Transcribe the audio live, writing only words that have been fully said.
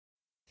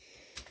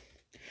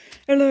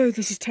Hello,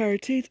 this is Terry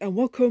Teeth, and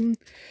welcome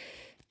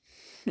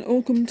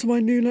to my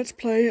new Let's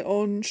Play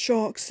on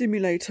Shark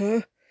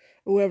Simulator,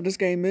 or whatever this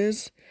game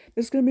is.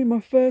 This is going to be my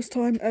first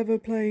time ever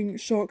playing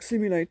Shark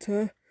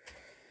Simulator.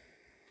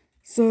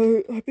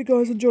 So, I hope you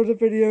guys enjoyed the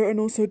video, and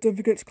also don't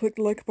forget to click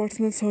the like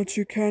button as hard as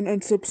you can,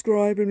 and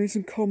subscribe, and leave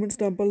some comments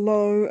down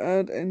below,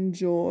 and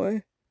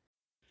enjoy.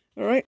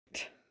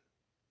 Alright.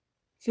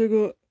 So we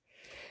got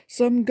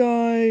some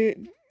guy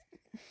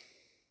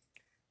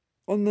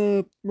on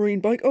the marine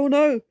bike. Oh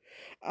no!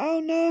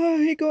 Oh no,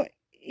 he got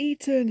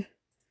eaten.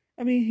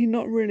 I mean, he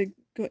not really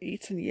got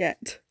eaten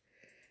yet.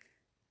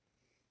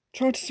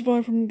 Tried to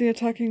survive from the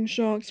attacking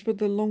sharks for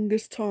the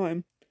longest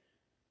time.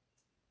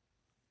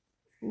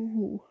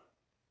 Ooh.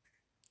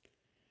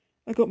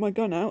 I got my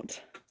gun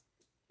out.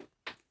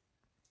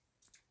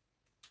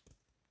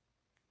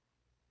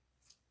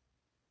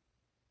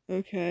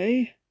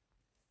 Okay.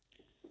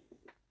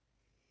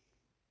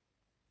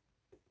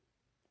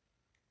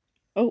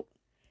 Oh,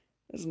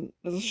 there's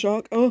a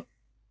shark. Oh.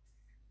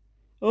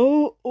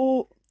 Oh,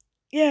 oh.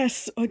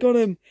 Yes, I got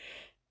him.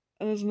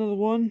 And there's another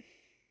one.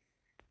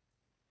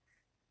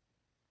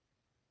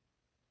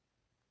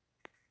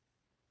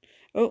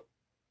 Oh.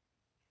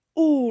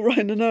 Oh, right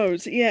in the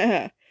nose.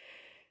 Yeah.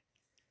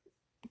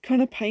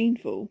 Kind of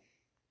painful.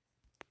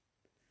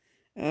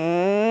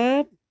 Headshot.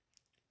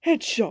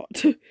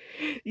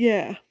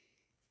 Yeah.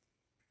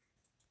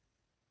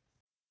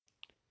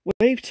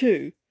 Wave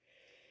 2.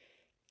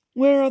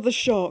 Where are the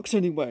sharks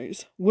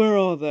anyways? Where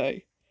are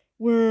they?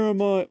 Where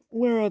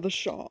are the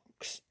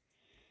sharks?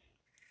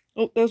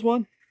 Oh, there's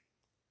one.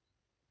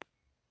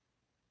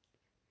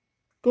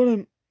 Got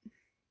him.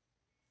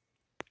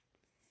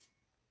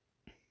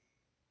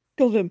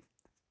 Killed him.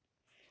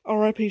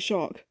 R.I.P.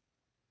 shark.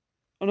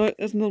 Oh no,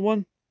 there's another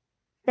one.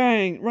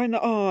 Bang! Right in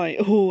the eye.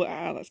 Oh,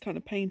 that's kind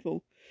of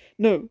painful.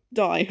 No,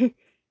 die.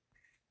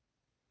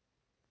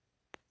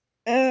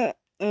 uh,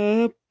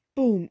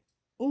 boom.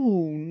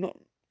 Ooh, not.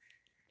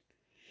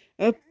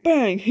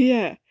 Bang!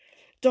 Yeah.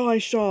 Die,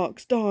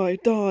 sharks. Die,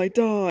 die,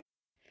 die.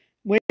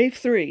 Wave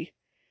 3.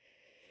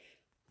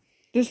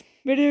 This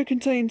video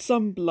contains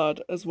some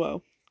blood as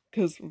well,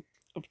 because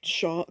of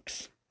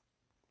sharks.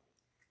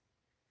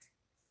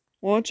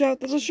 Watch out,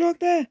 there's a shark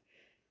there!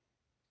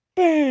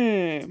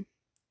 Bam!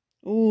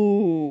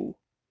 Ooh.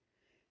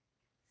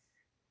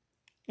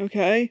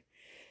 Okay.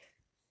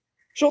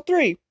 Shot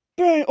 3!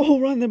 Bang! Oh,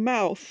 right in the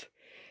mouth!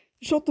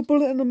 Shot the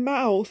bullet in the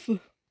mouth!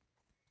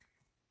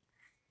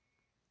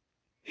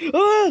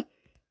 Ah!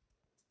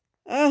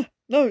 Ah!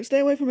 No, stay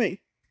away from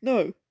me!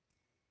 No.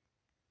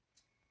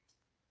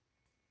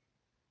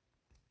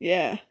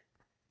 Yeah.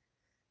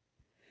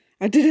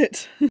 I did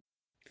it!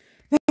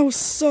 That was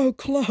so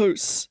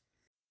close!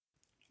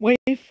 Wave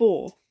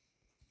 4.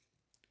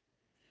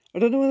 I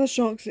don't know where the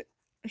sharks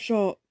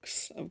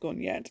have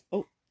gone yet.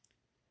 Oh.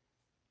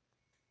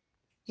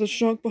 There's a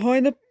shark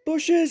behind the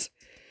bushes!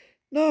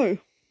 No!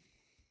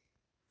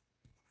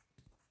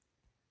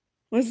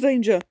 Where's the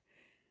danger?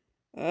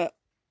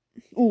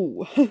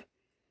 Ooh.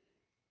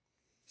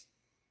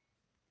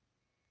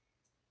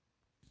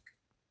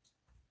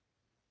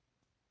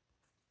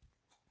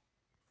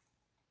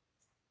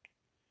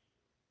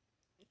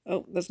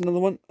 Oh, there's another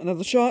one.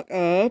 Another shark.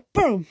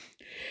 Boom!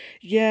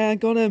 Yeah, I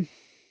got him.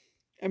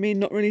 I mean,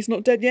 not really. He's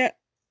not dead yet.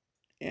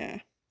 Yeah.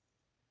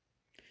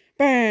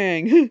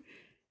 Bang!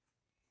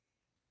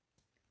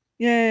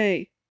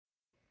 Yay!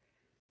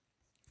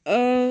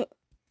 There's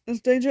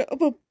danger.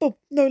 Oh,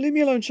 no, leave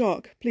me alone,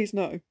 shark. Please,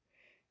 no.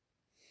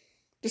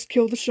 Just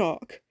kill the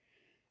shark.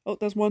 Oh,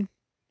 there's one.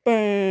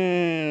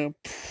 Bam!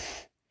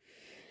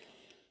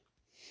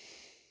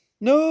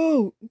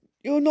 No!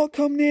 You'll not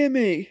come near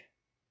me!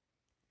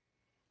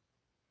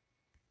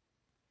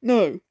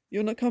 No,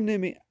 you'll not come near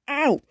me.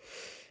 Ow!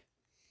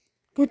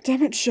 God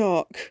damn it,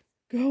 shark!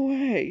 Go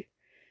away!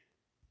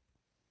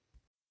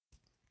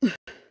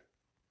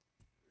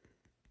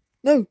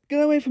 No,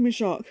 get away from me,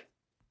 shark!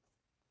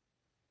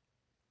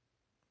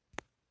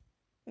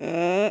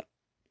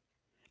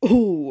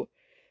 Ooh,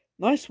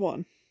 nice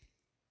one.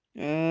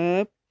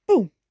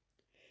 Boom!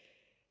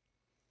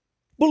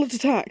 Bullet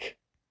attack!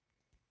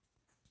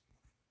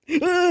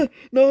 No,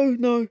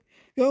 no!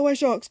 Go away,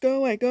 sharks! Go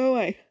away, go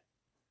away!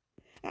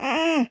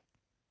 Ah!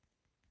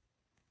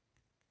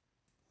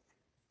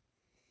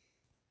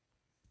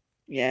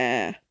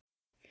 Yeah.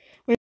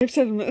 Wait, I've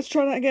said let's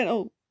try that again.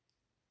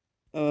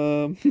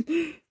 Oh.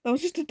 That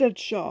was just a dead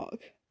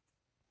shark.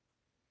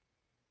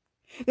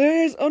 There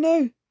he is! Oh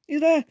no! He's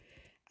there!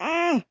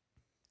 Ah!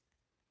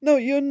 No,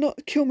 you're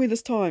not kill me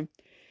this time.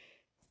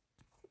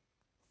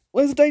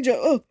 Where's the danger?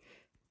 Oh!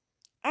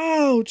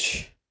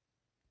 Ouch!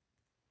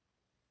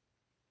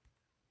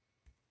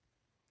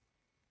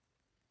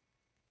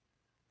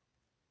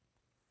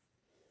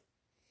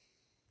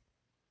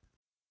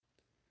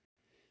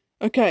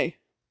 Okay.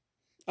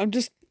 I'm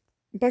just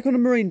back on a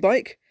marine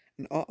bike.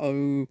 And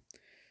uh-oh.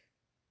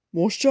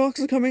 More sharks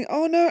are coming.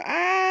 Oh no!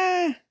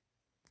 Ah!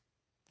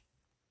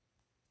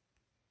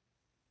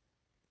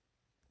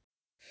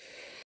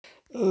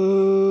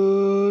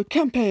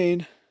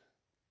 Campaign.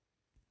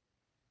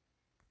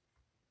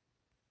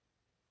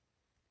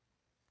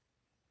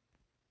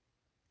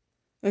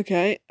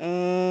 Okay,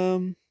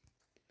 oh,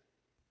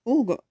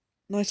 got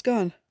nice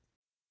gun.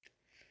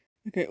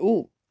 Okay,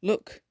 oh,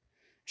 look.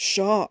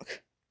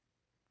 Shark.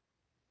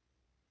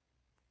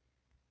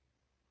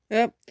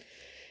 Yep.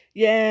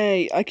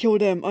 Yay, I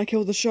killed him. I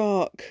killed the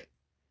shark.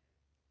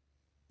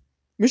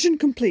 Mission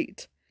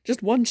complete.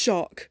 Just one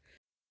shark.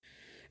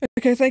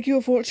 Okay, thank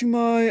you for watching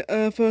my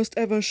first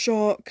ever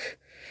Shark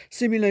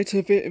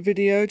Simulator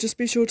video. Just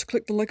be sure to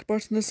click the like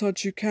button as hard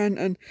as you can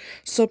and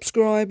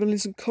subscribe and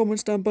leave some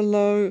comments down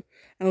below.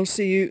 And I'll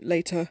see you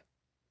later.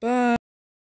 Bye.